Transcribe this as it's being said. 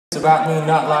It's about me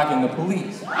not liking the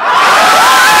police. Not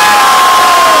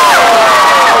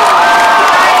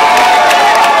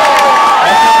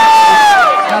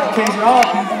the case at all,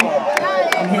 people.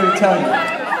 I'm here to tell you.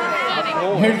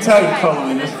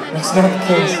 Colin, that's not the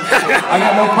case. I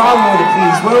got no problem with the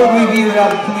police. Where would we be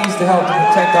without the police to help to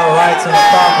protect our rights and our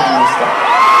property and stuff?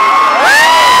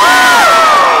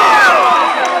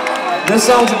 This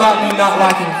song's about me not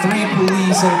liking 3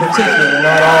 police in particular,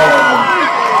 not all of them.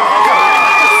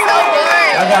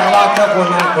 I got locked up one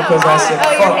night because I said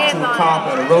fuck to a cop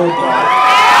at a roadblock.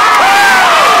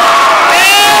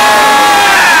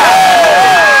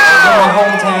 I was in my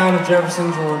hometown of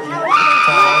Jefferson, Georgia at the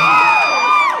time.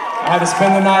 I had to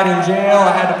spend the night in jail.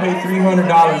 I had to pay $300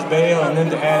 bail, and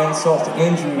then to add insult to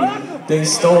injury, they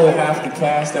stole half the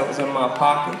cash that was in my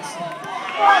pockets.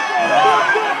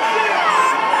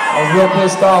 I was real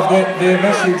pissed off. They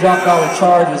eventually dropped all the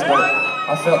charges, but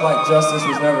I felt like justice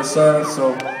was never served,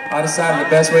 so I decided the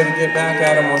best way to get back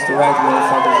at them was to write the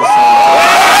motherfuckers a song.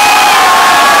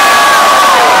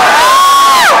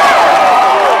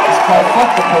 It's called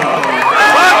Fuck the PoPo.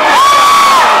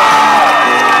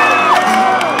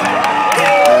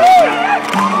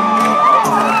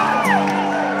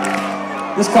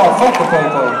 It's called Fuck the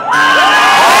PoPo.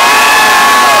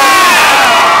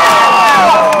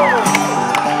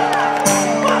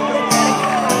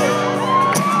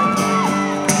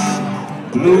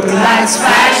 Blue lights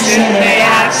flashing, they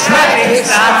have traffic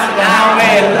stops. Now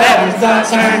where 11's done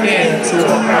turned into a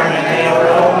permanent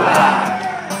robot.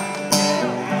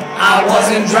 I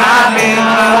wasn't driving,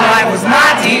 my wife was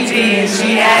my DG, and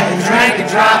she hadn't drank a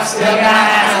drop, still got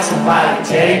hassled by the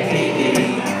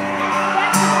JPD.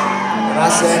 And I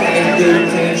said, hey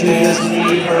dude, can't you just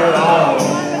leave her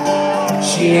alone?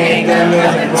 She ain't done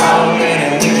nothing wrong,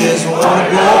 and we just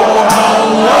wanna go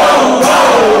home. Whoa,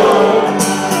 whoa.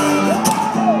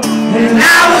 And I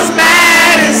was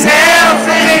mad as hell,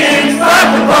 thinking, fuck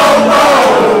the PoPo.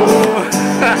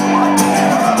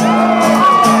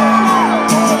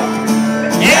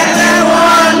 And I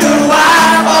wonder why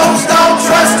folks don't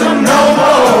trust them no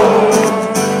more.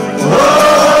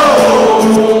 Oh,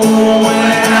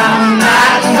 and I'm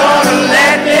not gonna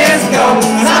let this go.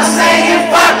 I'm saying,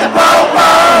 fuck the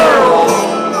PoPo.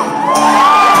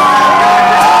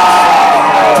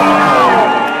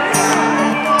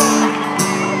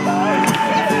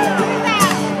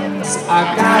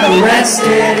 I got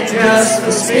arrested just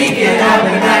for speaking up,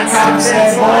 and that cop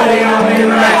said, boy, they don't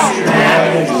arrest you,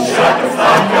 man, shut the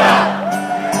fuck up.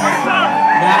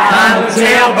 Now I'm a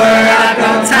jailbird, I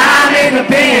got time in the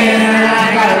pen, and I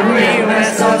got a real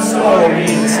messed up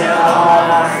story to tell all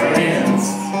my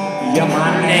friends. Yeah,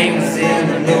 my name was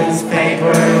in the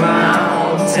newspaper in my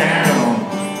hometown.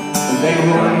 They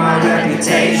ruined my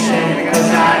reputation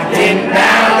because I didn't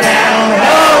bow down.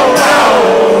 Oh,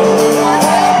 oh.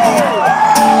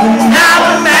 Now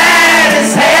I'm mad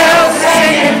as hell,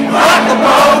 saying fuck the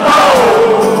PoPo.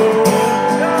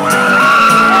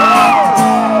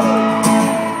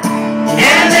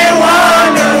 And they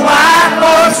wonder why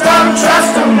folks don't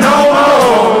trust them no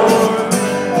more.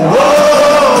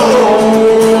 Whoa,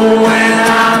 and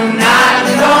I'm not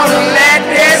gonna let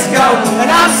this go. And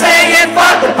I'm saying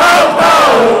fuck the PoPo.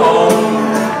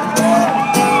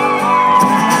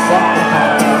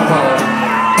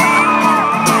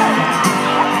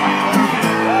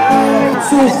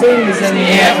 Fingers in the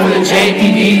air for the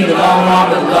JPD, the long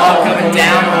arm of the law coming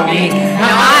down on me.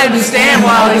 Now I understand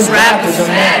why all these rappers are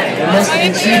mad. They must have been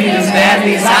treated as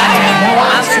badly as I am. Now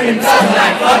I'm shooting thugs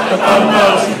like fuck the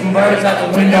PoPo, shooting birds out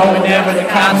the window whenever the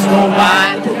cops roll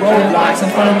by. Put roadblocks in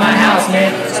front of my house,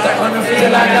 man. Starting to feel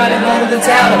like I done under the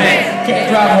Taliban. Can't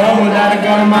drive home without a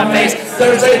gun in my face.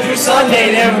 Thursday through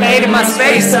Sunday, they're made in my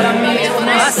space. Telling me it's for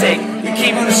my sake. You're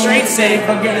keeping the streets safe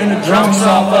by getting the drunks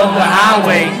off of the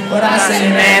highway. But I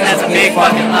say, man, that's a big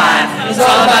fucking lie. It's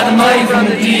all about the money from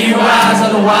the DUIs.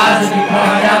 Otherwise, if you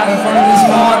park out in front of this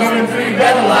car, giving free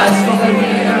breathalyzers, don't put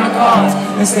me in our cars.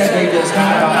 Instead, they just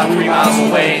drive about 3 miles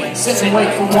away. Sit and wait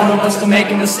for one of us to make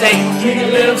a mistake. Drink a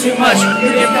little too much,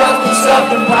 you get cuffed and stuffed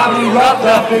and probably roughed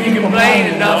up if you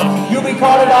complain enough. You'll be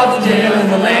carted out to jail in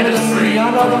the land of the free.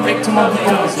 I'm not a victim of the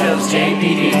overzealous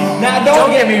JPD. Now, don't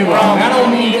get me wrong, I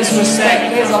don't mean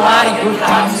disrespect. There's a lot of good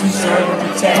cops who serve and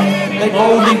protect. They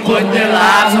boldly put their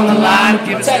lives on the line to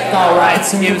protect our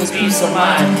rights and give us peace of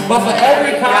mind. But for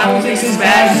every cop who thinks his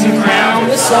badge is a crown,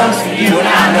 this song's for you and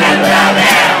I'm gonna bow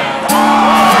down.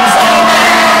 I'm so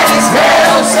mad as hell.